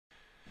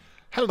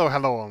Hello,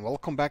 and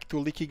welcome back to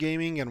Oolykee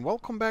Gaming, and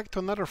welcome back to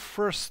another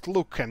first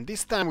look. And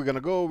this time we're gonna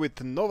go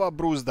with Nowa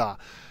Bruzda.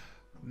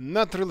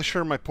 Not really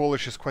sure, my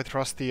Polish is quite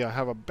rusty. I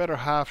have a better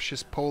half,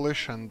 she's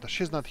Polish, and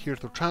she's not here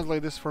to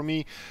translate this for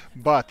me.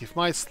 But if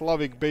my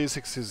Slavic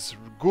basics is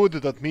good,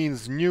 that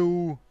means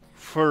new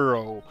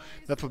furrow.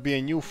 That would be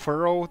a new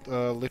furrow,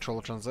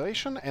 literal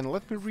translation. And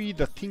let me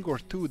read a thing or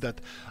two that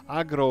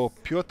Agro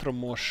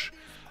Piotromosh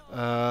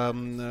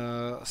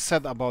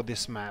said about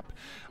this map.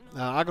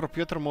 Agro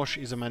Piotromosh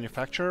is a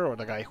manufacturer, or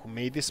the guy who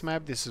made this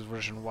map. This is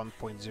version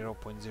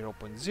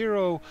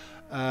 1.0.0.0.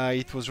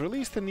 It was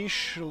released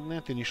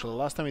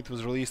last time it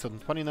was released on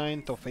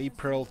 29th of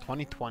April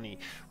 2020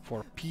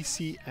 for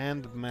PC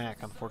and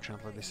Mac.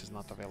 Unfortunately, this is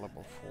not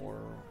available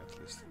for, at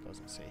least it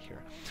doesn't say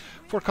here,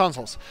 for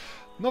consoles.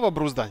 Nowa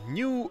Bruzda,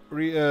 new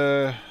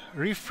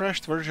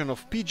refreshed version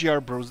of PGR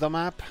Bruzda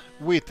map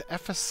with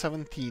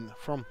FS19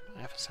 from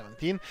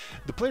FS19.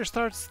 The player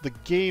starts the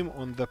game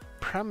on the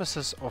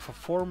premises of a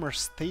former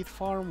state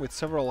farm with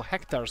several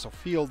hectares of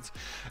field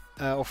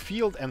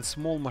and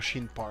small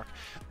machine park.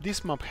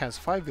 This map has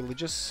 5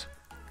 villages,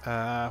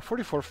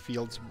 44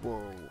 fields,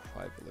 whoa,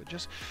 5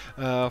 villages,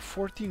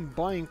 14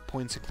 buying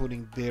points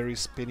including dairy,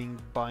 spinning,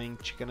 buying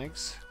chicken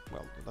eggs.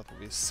 Well, that will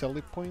be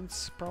selling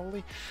points,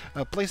 probably.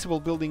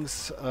 Placeable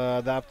buildings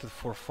adapted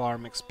for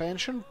farm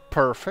expansion.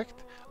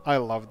 Perfect. I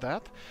love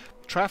that.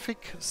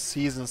 Traffic,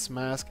 seasons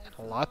mask, and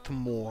a lot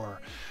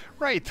more.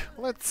 Right,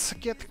 let's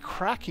get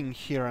cracking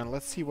here and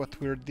let's see what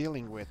we're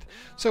dealing with.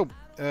 So,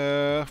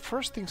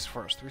 first things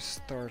first, we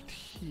start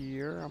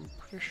here. I'm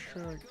pretty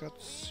sure I got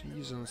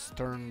seasons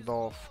turned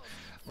off.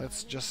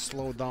 Let's just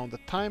slow down the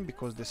time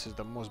because this is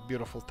the most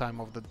beautiful time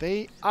of the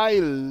day. I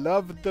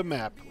love the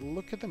map.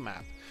 Look at the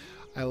map.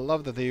 I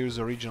love that they use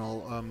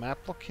original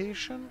map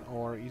location,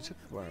 or is it,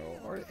 well,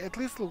 or at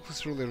least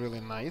looks really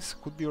nice.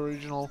 Could be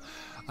original,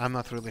 I'm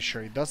not really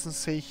sure. It doesn't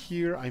say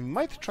here. I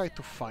might try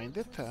to find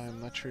it. I'm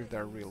not sure if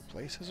there are real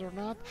places or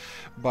not,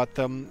 but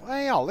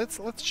yeah,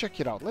 let's check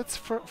it out.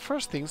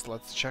 First things,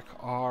 let's check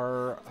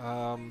our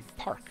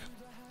park,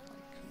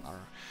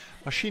 our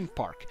machine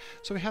park.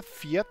 So we have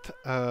Fiat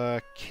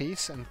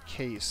case and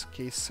case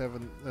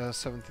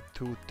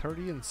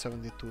 7230 and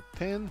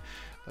 7210.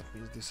 That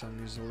means this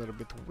one is a little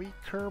bit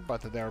weaker,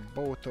 but they are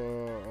both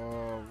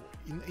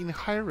in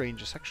high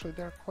ranges. Actually,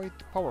 they are quite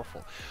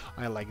powerful.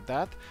 I like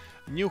that.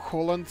 New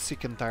Holland,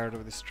 sick and tired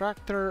of this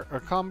tractor.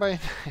 Combine,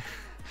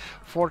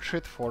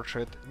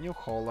 Fortschritt, New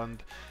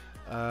Holland,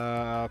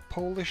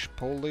 Polish,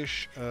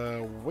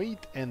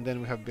 wait, and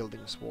then we have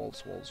buildings,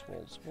 walls, a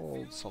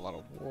lot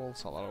of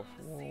walls,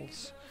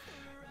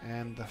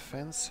 and the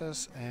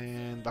fences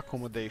and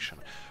accommodation.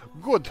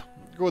 Good.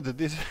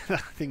 This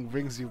thing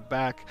brings you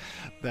back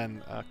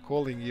then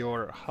calling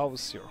your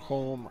house your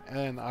home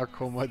and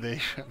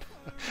accommodation.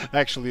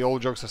 Actually, all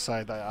jokes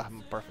aside,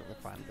 I'm perfectly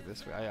fine with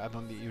this. I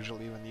don't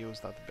usually even use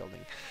that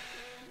building.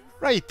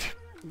 Right,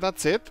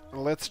 that's it.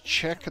 Let's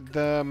check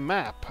the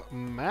map.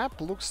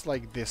 Map looks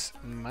like this.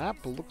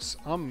 Map looks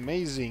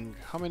amazing.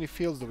 How many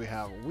fields do we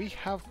have? We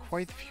have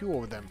quite a few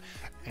of them,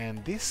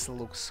 and this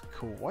looks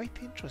quite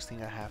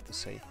interesting, I have to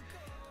say.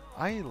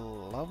 I'm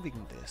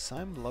loving this.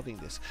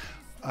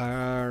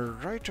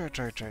 Right.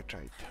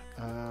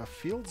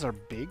 Fields are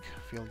big.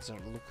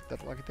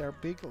 Look like they're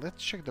big.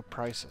 Let's check the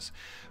prices.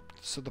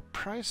 So the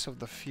price of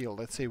the field,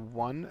 let's say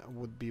one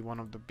would be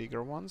one of the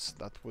bigger ones.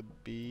 That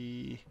would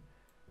be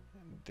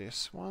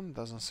this one.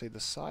 Doesn't say the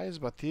size,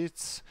 but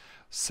it's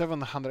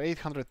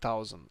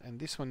 800,000, and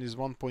this one is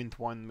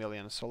 1.1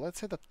 million. So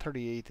let's say that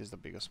 38 is the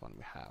biggest one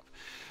we have.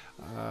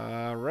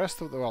 Rest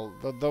of the, well,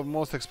 the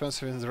most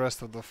expensive is the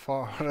rest of the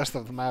rest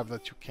of the map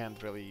that you can't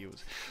really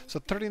use. So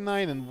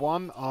 39 and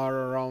 1 are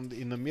around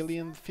in a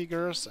million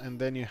figures, and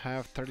then you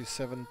have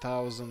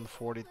 37,000,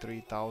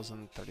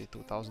 43,000,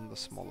 32,000, the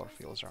smaller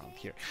fields around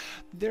here.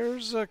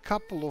 There's a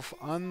couple of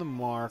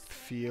unmarked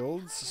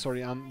fields.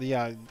 Sorry,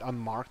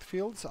 unmarked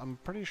fields. I'm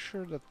pretty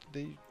sure that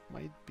they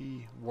might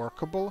be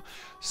workable.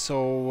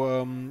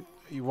 So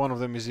one of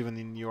them is even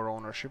in your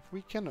ownership.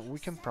 We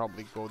can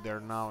probably go there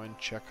now and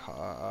check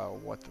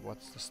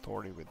what's the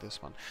story with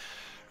this one.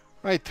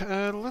 Right,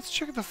 let's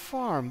check the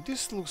farm.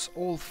 This looks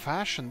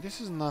old-fashioned. This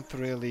is not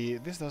really.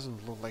 This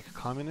doesn't look like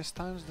communist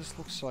times. This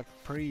looks like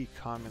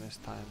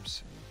pre-communist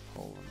times in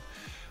Poland.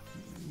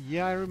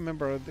 Yeah, I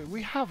remember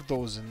we have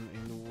those in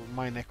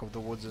my neck of the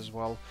woods as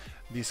well.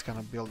 These kind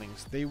of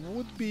buildings. They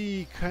would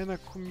be kind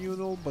of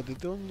communal, but they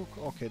don't look.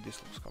 Okay,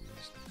 this looks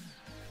communist.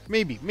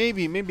 Maybe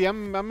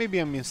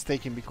I'm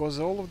mistaken, because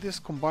all of this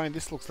combined,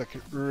 this looks like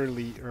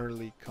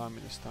early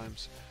communist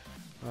times.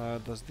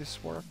 Does this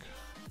work?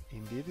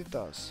 Indeed, it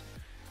does.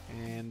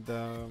 And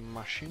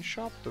machine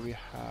shop. Do we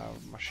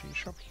have machine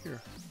shop here?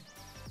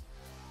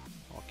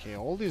 Okay,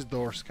 all these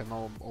doors can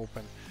all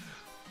open.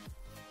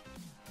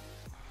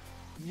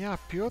 Yeah,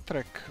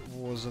 Piotrek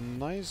was a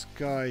nice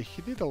guy.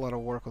 He did a lot of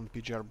work on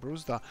PGR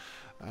Bruzda,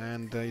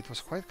 and it was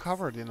quite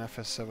covered in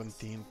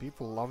FS19.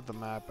 People loved the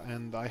map,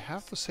 and I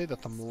have to say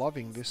that I'm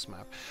loving this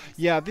map.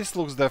 Yeah, this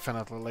looks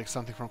definitely like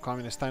something from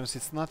communist times.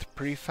 It's not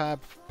prefab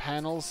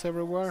panels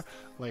everywhere,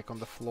 like on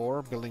the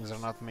floor. Buildings are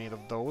not made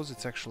of those.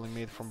 It's actually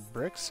made from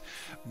bricks,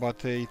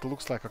 but it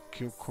looks like a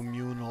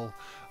communal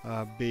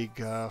big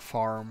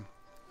farm.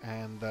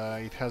 And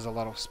it has a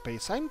lot of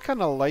space. I'm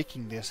kind of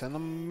liking this, and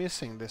I'm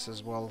missing this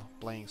as well,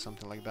 playing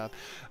something like that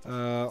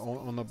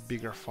on a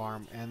bigger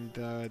farm. And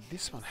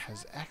this one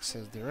has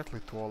access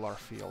directly to all our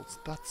fields.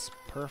 That's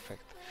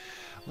perfect.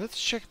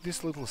 Let's check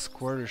this little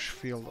squarish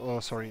field, oh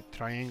sorry,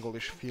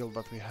 triangle-ish field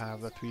that we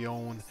have, that we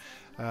own.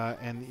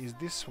 And is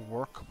this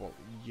workable?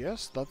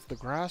 Yes, that's the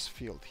grass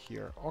field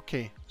here.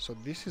 Okay, so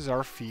this is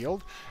our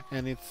field,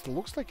 and it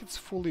looks like it's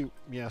fully,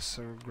 yes,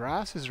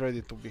 grass is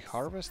ready to be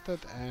harvested.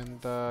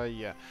 And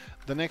yeah,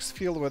 the next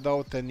field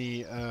without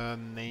any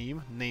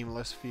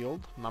nameless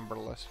field,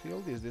 numberless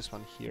field, is this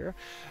one here.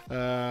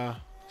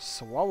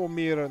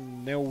 Sławomir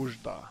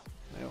Neuja.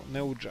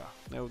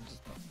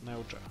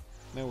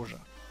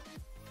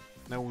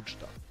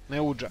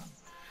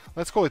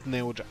 Let's call it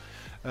Neuja,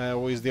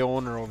 who is the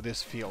owner of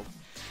this field.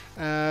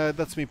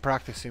 That's me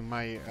practicing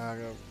my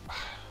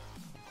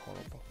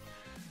horrible.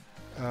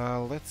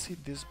 Let's see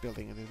this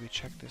building. Did we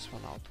check this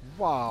one out?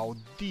 Wow,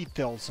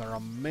 details are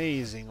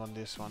amazing on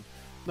this one.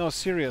 No,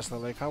 seriously,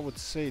 like I would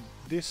say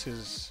this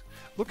is...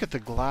 Look at the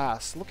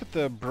glass, look at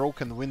the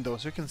broken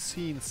windows. You can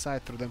see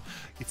inside through them.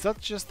 It's not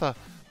just a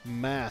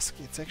mask,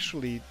 it's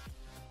actually...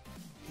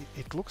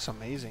 It looks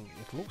amazing.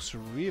 It looks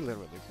really,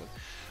 really good.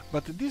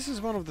 But this is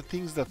one of the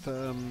things that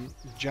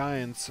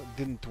Giants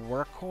didn't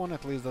work on,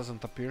 at least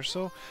doesn't appear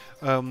so.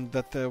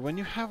 When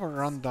you have a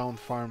rundown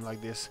farm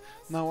like this,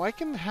 now I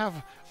can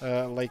have,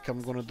 like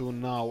I'm gonna do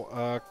now,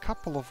 a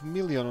couple of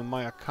million on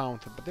my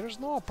account, but there's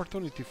no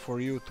opportunity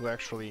for you to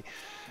actually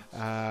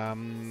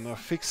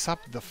fix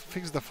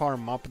the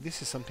farm up.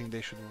 This is something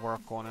they should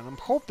work on, and I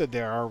hope that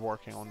they are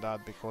working on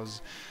that,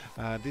 because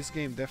this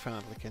game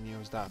definitely can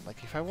use that.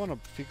 Like if I want to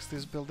fix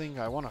this building,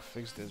 I want to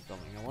fix this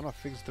building. I want to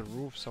fix the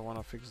roofs. I want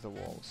to fix the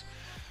walls.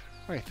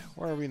 Right,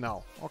 where are we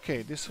now?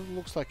 Okay, this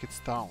looks like it's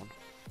town.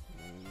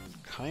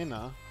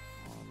 Kinda.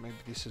 Maybe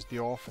this is the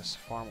office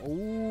farm.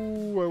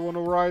 Ooh, I want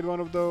to ride one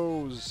of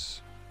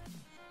those.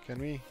 Can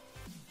we?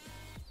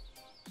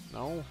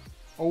 No?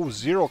 Oh,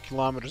 0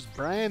 kilometers.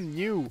 Brand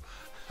new.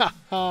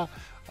 Haha.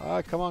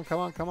 Come on,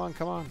 come on, come on,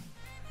 come on.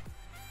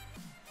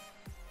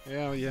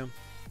 Yeah, yeah.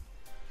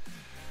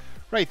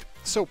 Right,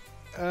 so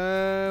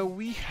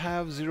we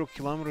have 0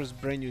 kilometers,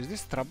 brand new. Is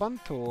this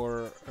Trabant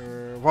or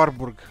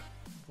Warburg?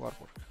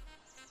 Warburg.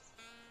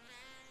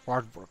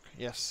 Warburg,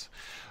 yes.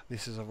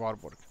 This is a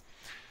Warburg.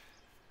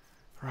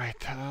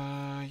 Right,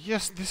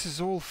 yes, this is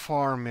all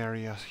farm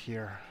area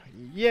here.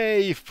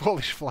 Yay,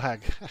 Polish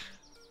flag.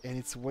 And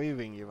it's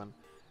waving even.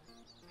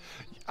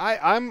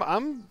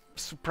 I'm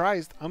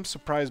surprised. I'm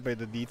surprised by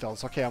the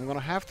details. Okay, I'm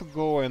gonna have to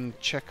go and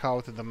check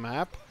out the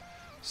map.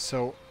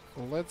 So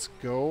let's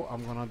go.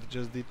 I'm gonna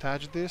just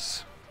detach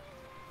this.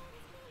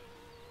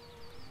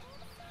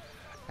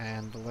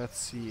 And let's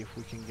see if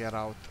we can get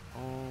out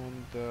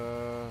on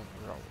the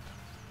road.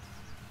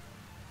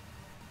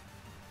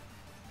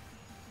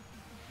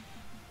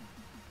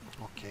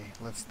 Okay,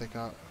 let's take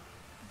out.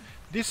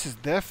 This is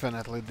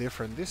definitely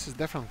different. This is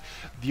definitely...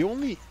 The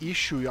only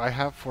issue I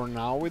have for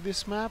now with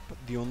this map,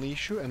 the only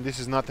issue, and this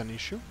is not an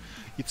issue,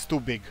 it's too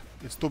big.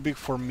 It's too big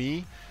for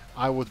me.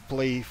 I would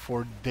play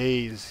for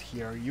days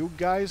here. You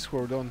guys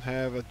who don't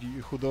have,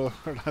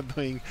 are not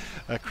doing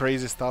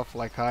crazy stuff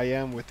like I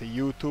am with the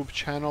YouTube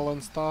channel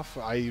and stuff,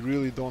 I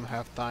really don't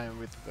have time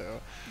with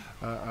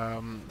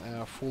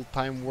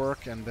full-time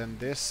work. And then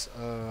this,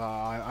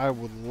 I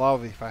would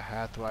love if I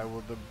had to. I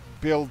would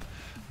build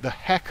the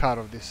heck out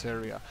of this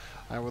area.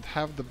 I would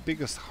have the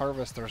biggest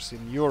harvesters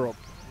in Europe.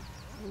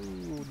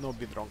 Ooh, no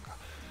bidronka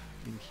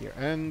in here.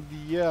 And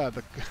yeah,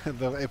 the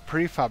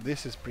prefab.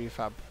 This is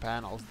prefab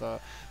panels.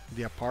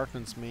 The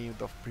apartments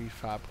made of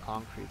prefab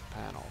concrete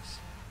panels.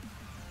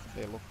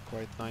 They look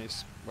quite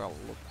nice. Well,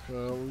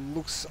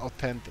 looks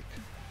authentic.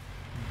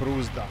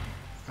 Bruzda.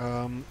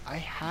 I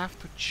have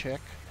to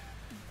check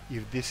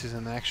if this is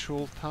an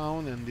actual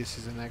town and this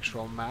is an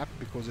actual map,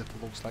 because it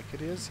looks like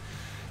it is.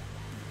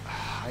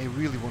 I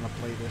really want to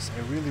play this.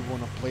 I really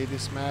want to play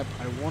this map.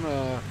 I want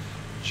to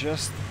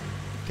just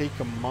take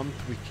a month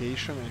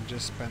vacation and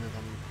just spend it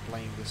on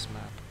playing this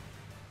map.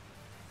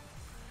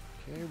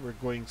 Okay, we're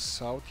going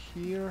south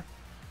here.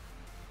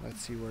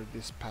 Let's see where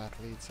this path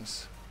leads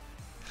us.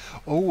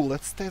 Oh,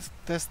 let's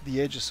test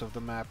the edges of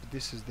the map.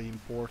 This is the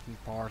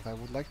important part. I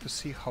would like to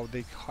see how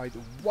they hide.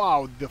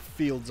 Wow, the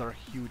fields are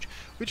huge.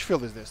 Which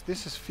field is this?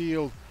 This is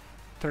field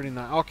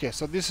 39. Okay,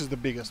 so this is the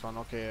biggest one.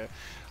 Okay,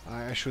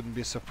 I shouldn't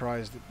be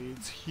surprised.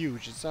 It's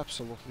huge. It's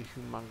absolutely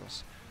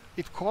humongous.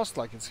 It costs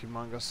like it's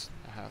humongous.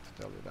 I have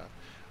to tell you that.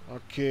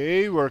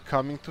 Okay, we're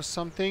coming to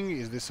something.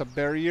 Is this a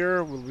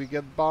barrier? Will we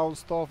get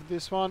bounced off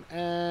this one?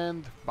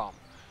 And bam.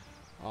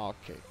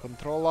 Okay,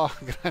 controller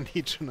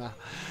granična.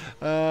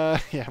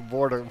 Yeah,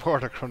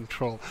 border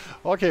control.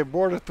 Okay,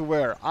 border to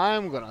where?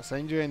 I'm gonna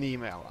send you an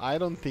email. I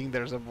don't think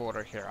there's a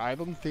border here. I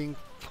don't think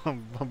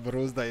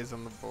Bruzda is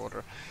on the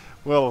border.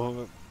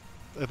 Well,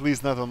 at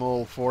least not on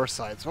all four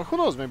sides. Well, who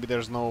knows? Maybe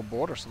there's no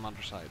borders on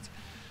other sides.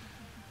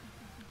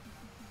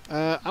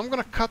 I'm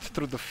gonna cut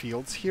through the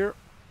fields here.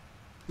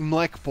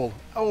 Blackpool.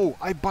 Oh,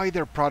 I buy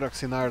their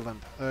products in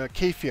Ireland.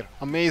 Kefir,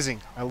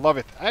 amazing. I love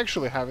it. I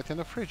actually have it in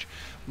the fridge.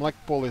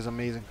 Blackpool is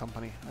amazing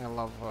company. I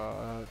love.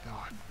 Oh,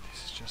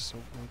 this is just so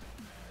good.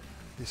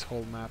 This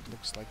whole map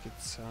looks like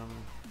it's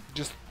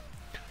just.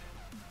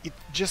 It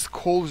just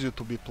calls you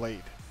to be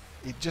played.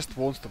 It just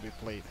wants to be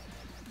played.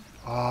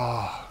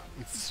 Ah,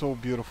 it's so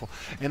beautiful.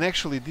 And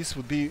actually, this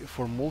would be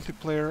for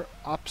multiplayer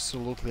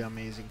absolutely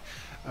amazing.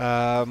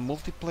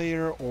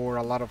 Multiplayer or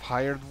a lot of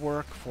hired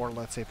work for,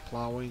 let's say,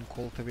 plowing,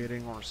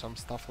 cultivating, or some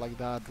stuff like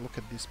that. Look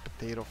at this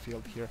potato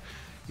field here.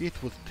 It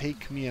would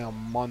take me a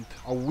month,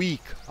 a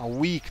week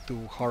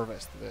to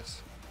harvest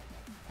this,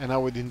 and I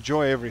would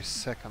enjoy every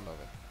second of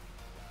it.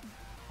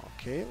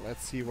 Okay,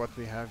 let's see what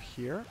we have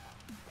here.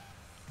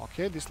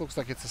 Okay, this looks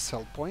like it's a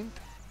sell point.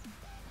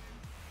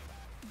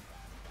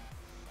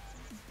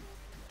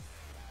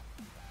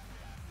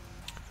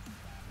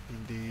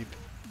 Indeed.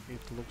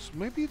 It looks...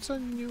 Maybe it's a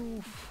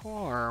new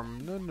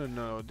farm.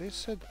 No. They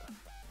said...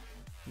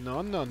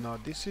 No.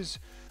 This is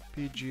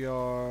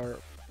PGR...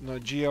 No,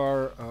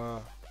 GR...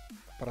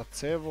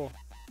 Pracevo.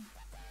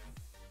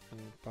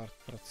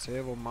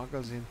 Pracevo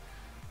magazine.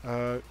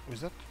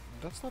 Is that...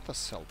 That's not a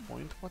sell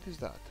point. What is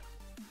that?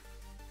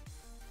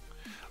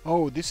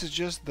 Oh, this is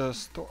just the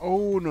store...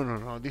 Oh,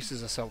 no. This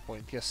is a sell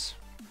point. Yes.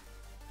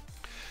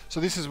 So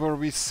this is where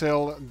we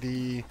sell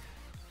the...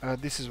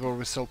 this is where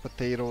we sell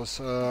potatoes,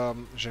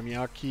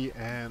 ziemniaki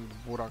and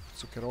burak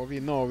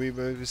cukerowy. No,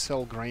 we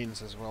sell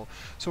grains as well.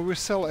 So we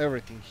sell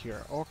everything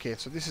here. Okay,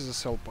 so this is a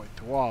sell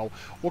point. Wow.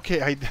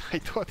 Okay, I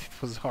thought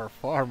it was our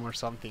farm or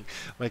something,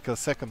 like a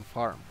second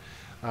farm.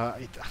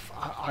 It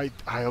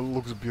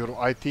looks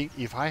beautiful. I think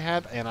if I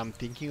had, and I'm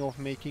thinking of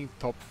making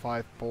top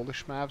 5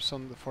 Polish maps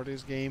for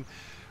this game,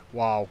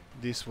 wow,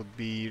 this would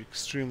be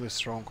extremely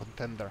strong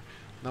contender.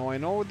 Now I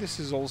know this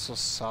is also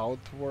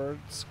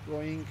southwards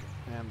going,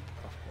 and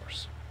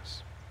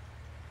yes.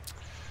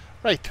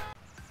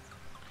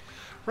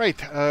 Right,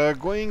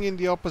 going in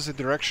the opposite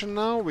direction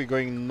now. We're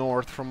going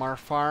north from our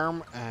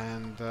farm,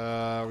 and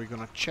we're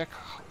gonna check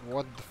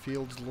what the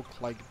fields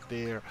look like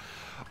there.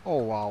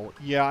 Oh wow,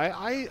 yeah,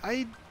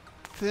 I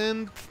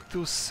tend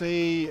to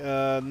say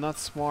not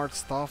smart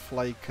stuff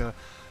like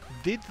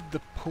did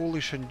the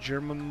Polish and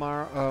German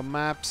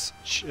maps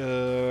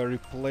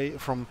replay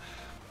from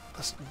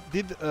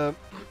did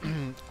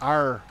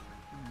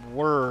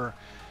were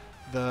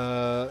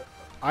the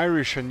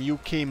Irish and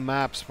UK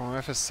maps from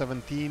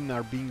FS17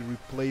 are being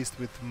replaced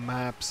with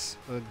maps,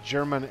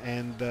 German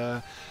and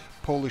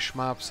Polish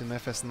maps in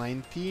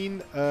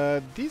FS19.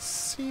 This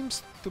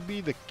seems to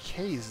be the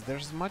case.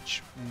 There's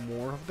much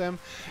more of them,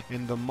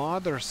 and the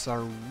modders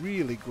are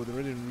really good,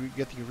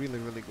 getting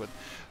really good.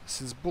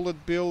 Since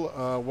Bullet Bill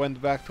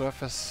went back to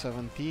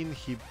FS17,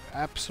 he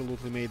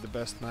absolutely made the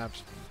best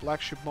maps. Black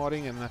Sheep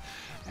modding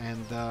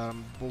and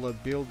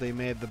Bullet Bill, they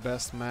made the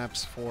best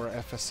maps for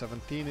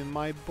FS17 in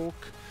my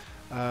book.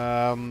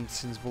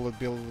 Since Bullet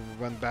Bill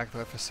went back to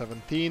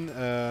FS17,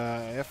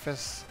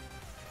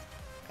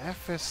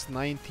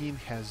 FS19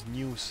 has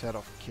new set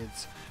of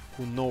kids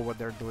who know what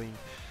they're doing,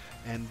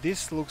 and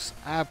this looks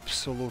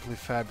absolutely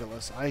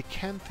fabulous. I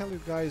can't tell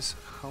you guys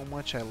how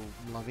much I'm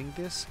loving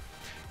this,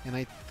 and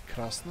I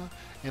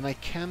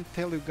can't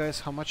tell you guys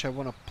how much I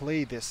want to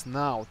play this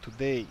now,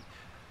 today.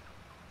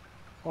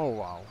 Oh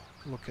wow,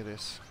 look at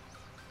this.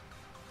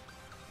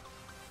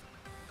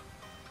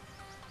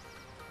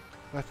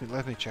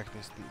 Let me check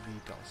these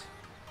details.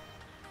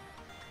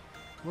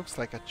 Looks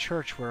like a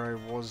church where I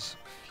was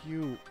a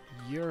few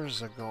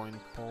years ago in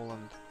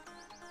Poland.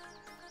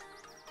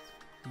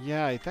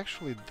 Yeah, it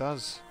actually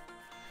does.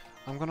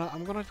 I'm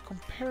gonna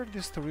compare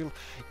this to real.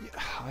 Yeah,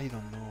 I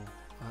don't know.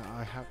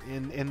 I have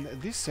in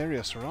this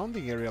area,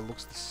 surrounding area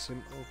looks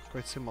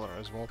quite similar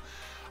as well.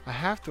 I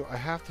have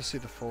to see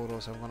the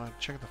photos. I'm gonna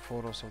check the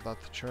photos of that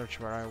church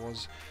where I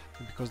was,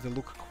 because they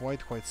look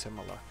quite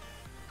similar.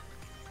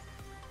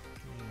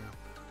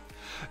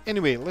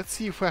 Anyway, let's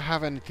see if I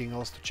have anything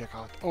else to check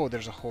out. Oh,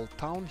 there's a whole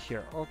town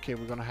here. Okay,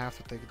 we're gonna have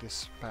to take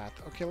this path.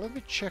 Okay, let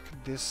me check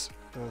this.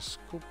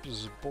 Skup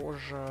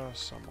zboża,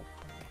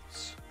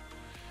 samopomoc.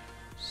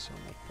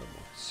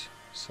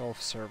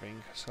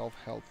 Self-serving,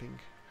 self-helping.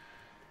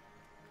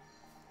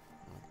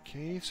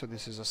 Okay, so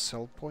this is a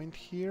sell point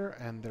here,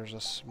 and there's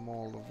a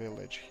small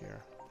village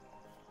here.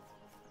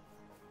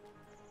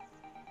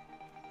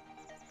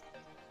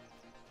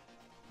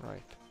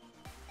 Right.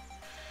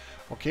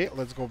 Okay,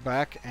 let's go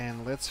back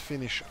and let's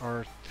finish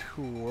our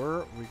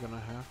tour. We're gonna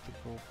have to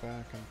go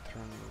back and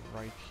turn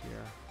right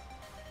here.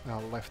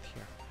 Left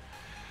here.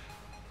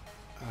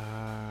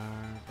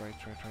 Right.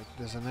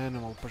 There's an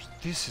animal person.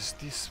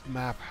 This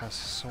map has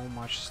so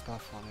much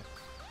stuff on it.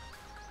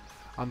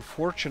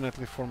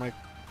 Unfortunately for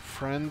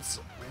friends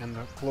and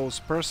close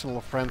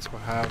personal friends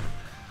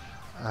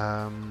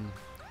um,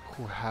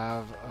 who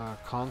have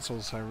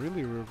consoles, I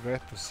really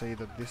regret to say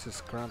that this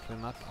is currently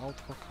not out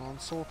for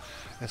console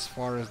as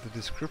far as the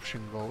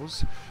description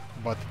goes.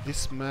 But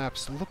this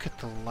maps, look at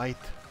the light,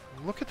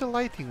 look at the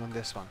lighting on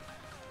this one.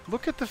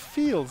 Look at the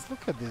fields,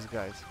 look at these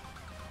guys.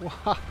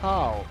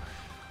 Wow!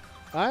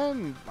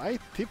 I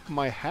tip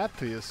my hat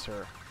to you,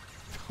 sir.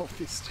 Oh,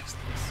 this just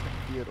is so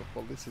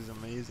beautiful. This is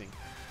amazing.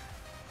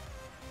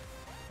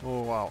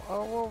 Oh wow!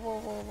 Oh, whoa, whoa,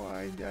 whoa, whoa.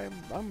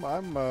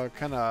 I'm a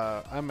kind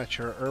of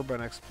amateur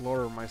urban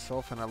explorer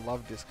myself, and I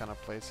love these kind of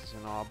places.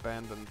 You know,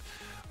 abandoned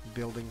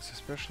buildings,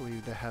 especially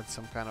if they had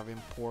some kind of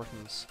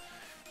importance,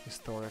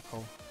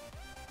 historical.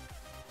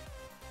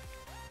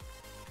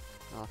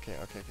 Okay,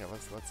 okay, okay.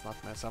 Let's not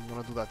mess. I'm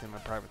gonna do that in my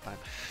private time.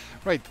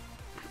 Right.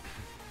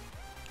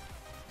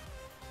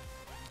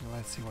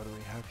 Let's see what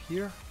we have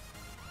here.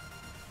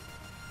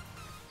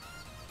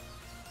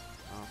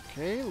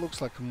 Okay, looks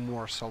like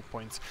more sell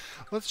points.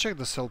 Let's check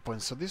the sell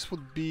points. So this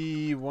would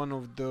be one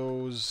of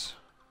those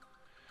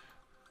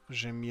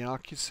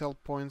Zemjaki sell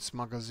points.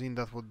 Magazine,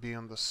 that would be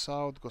on the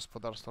south.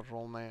 Gospodarstvo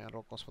rolne,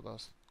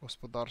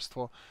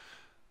 gospodarstvo,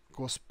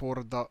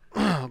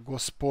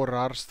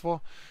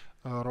 gospodarstvo,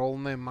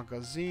 rolne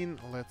magazine.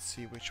 Let's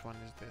see which one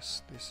is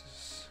this. This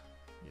is,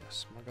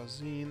 yes,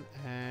 magazine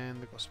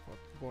and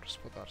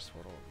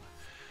gospodarstvo rolne.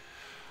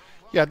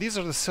 Yeah, these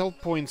are the sell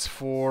points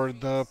for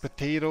the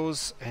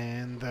potatoes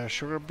and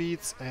sugar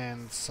beets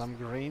and some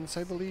grains,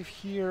 I believe,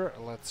 here.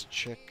 Let's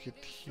check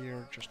it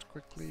here just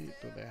quickly.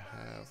 Do they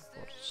have...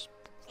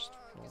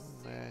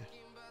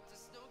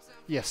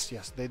 Yes,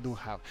 yes, they do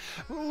have.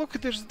 Well, look,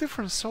 there's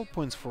different sell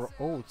points for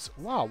oats.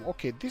 Wow,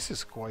 okay, this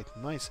is quite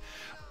nice.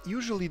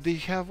 Usually they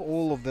have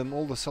all of them,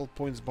 all the sell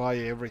points by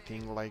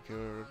everything, like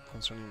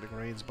concerning the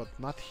grains, but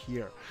not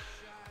here.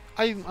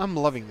 I'm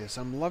loving this.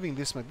 I'm loving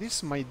this map.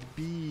 This might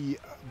be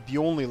the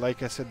only,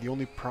 like I said, the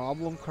only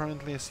problem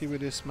currently I see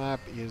with this map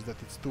is that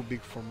it's too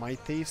big for my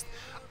taste.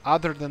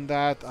 Other than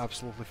that,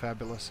 absolutely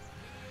fabulous.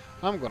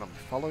 I'm gonna be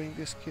following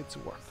this kid's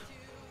work.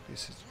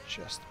 This is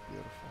just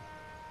beautiful.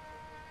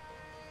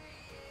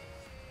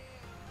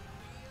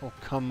 Oh,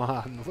 come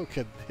on, look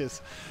at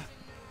this.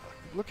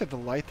 Look at the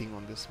lighting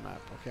on this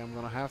map. Okay, I'm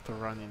gonna have to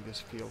run in this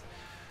field.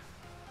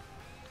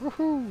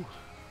 Woohoo!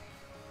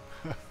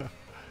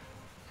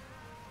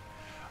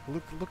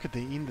 Look at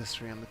the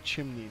industry and the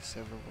chimneys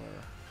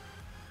everywhere.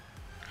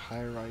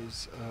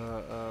 High-rise,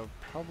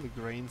 probably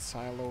grain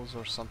silos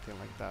or something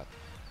like that.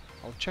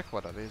 I'll check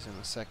what it is in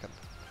a second.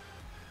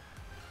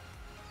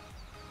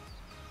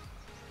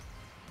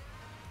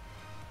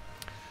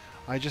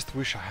 I just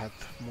wish I had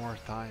more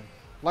time.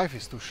 Life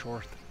is too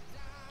short.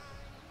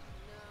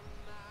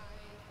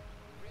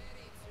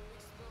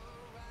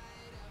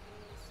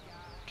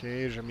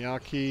 Okay,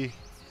 Zemjaki.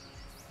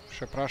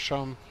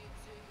 Przepraszam.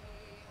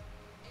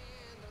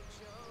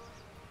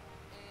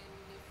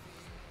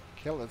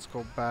 Okay, let's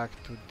go back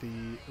to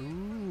the...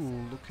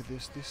 Ooh, look at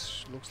this.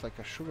 This looks like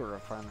a sugar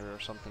refinery or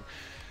something.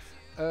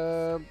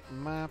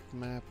 Map.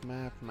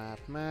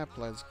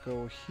 Let's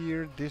go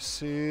here.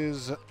 This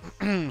is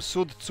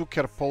Sud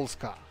Cukier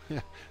Polska.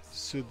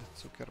 Sud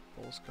Cukier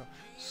Polska.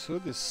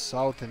 Sud is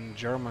south in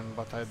German,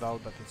 but I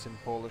doubt that it's in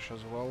Polish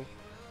as well.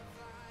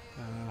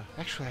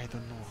 Actually, I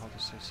don't know how to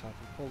say south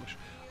in Polish.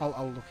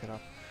 I'll look it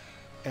up.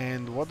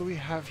 And what do we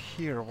have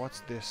here? What's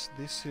this?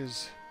 This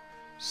is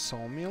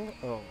sawmill.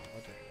 Oh,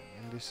 okay.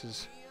 And this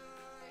is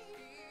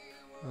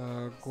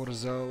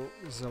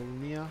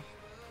Gorzelnia.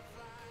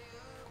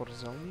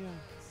 Gorzelnia?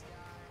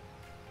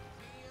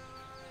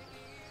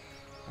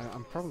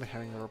 I'm probably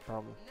having a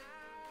problem.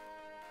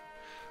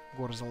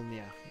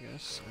 Gorzelnia,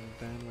 yes. And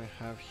then we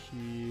have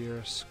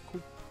here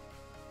Skup.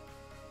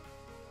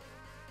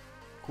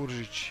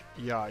 Kurzic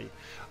Jaj.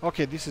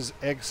 Okay, this is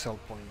egg sell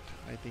point.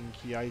 I think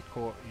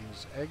Jajko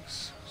is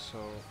eggs, so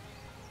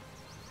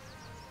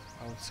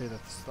I would say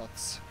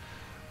that's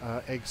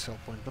egg sell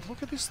point. But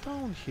look at this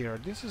town here.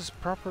 This is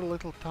proper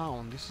little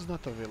town. This is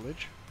not a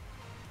village.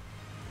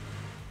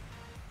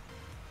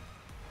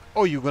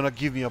 Oh, you're gonna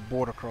give me a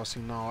border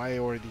crossing now. I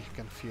already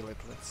can feel it.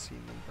 Let's see,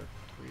 number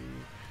 3,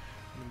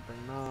 number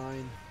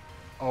 9.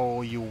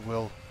 Oh, you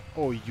will.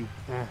 Oh, you...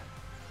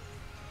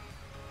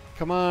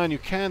 Come on, you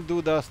can't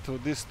do this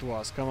to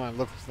us. Come on,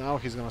 look, now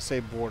he's gonna say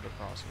border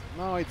crossing.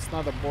 No, it's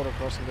not a border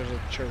crossing, there's a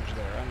church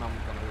there, and I'm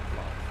gonna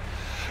reply.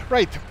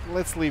 Right,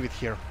 let's leave it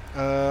here.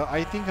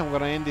 I think I'm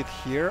gonna end it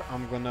here.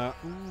 I'm gonna...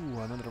 Ooh,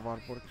 another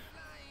Warburg.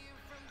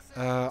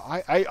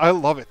 I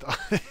love it.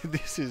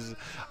 This is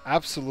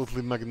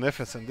absolutely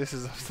magnificent. This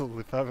is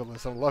absolutely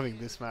fabulous. I'm loving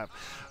this map.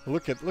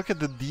 Look at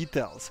the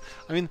details.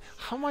 I mean,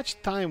 how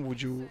much time would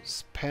you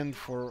spend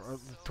for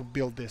to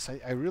build this?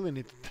 I really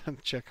need to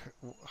check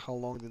how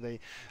long did they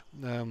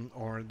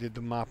or did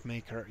the map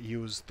maker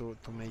use to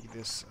make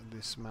this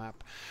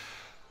map.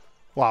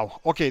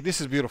 Wow, okay, this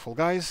is beautiful,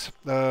 guys.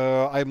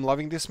 I'm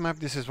loving this map.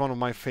 This is one of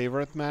my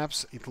favorite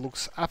maps. It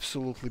looks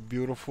absolutely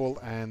beautiful,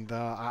 and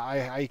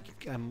I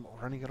am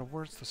running out of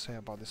words to say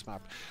about this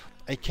map.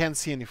 I can't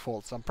see any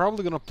faults. I'm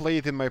probably gonna play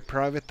it in my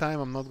private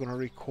time. I'm not gonna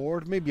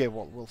record. Maybe I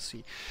will. We'll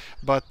see.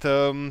 But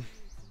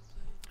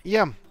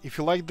yeah, if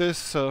you like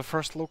this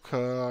first look,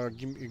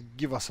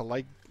 give us a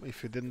like.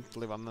 If you didn't,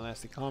 leave a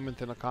nasty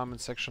comment in the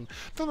comment section.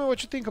 Tell me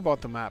what you think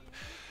about the map.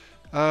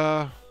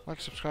 Like,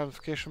 subscribe,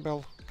 notification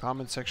bell,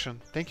 comment section.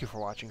 Thank you for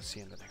watching. See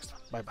you in the next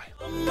one. Bye bye.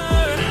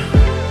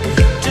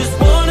 Just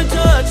wanna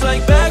touch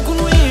like back when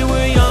we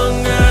were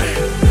younger.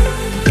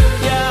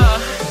 Yeah.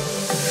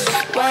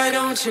 Why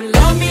don't you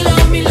love me,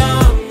 love me,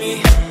 love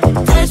me?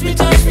 Touch me,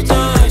 touch me,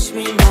 touch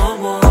me more.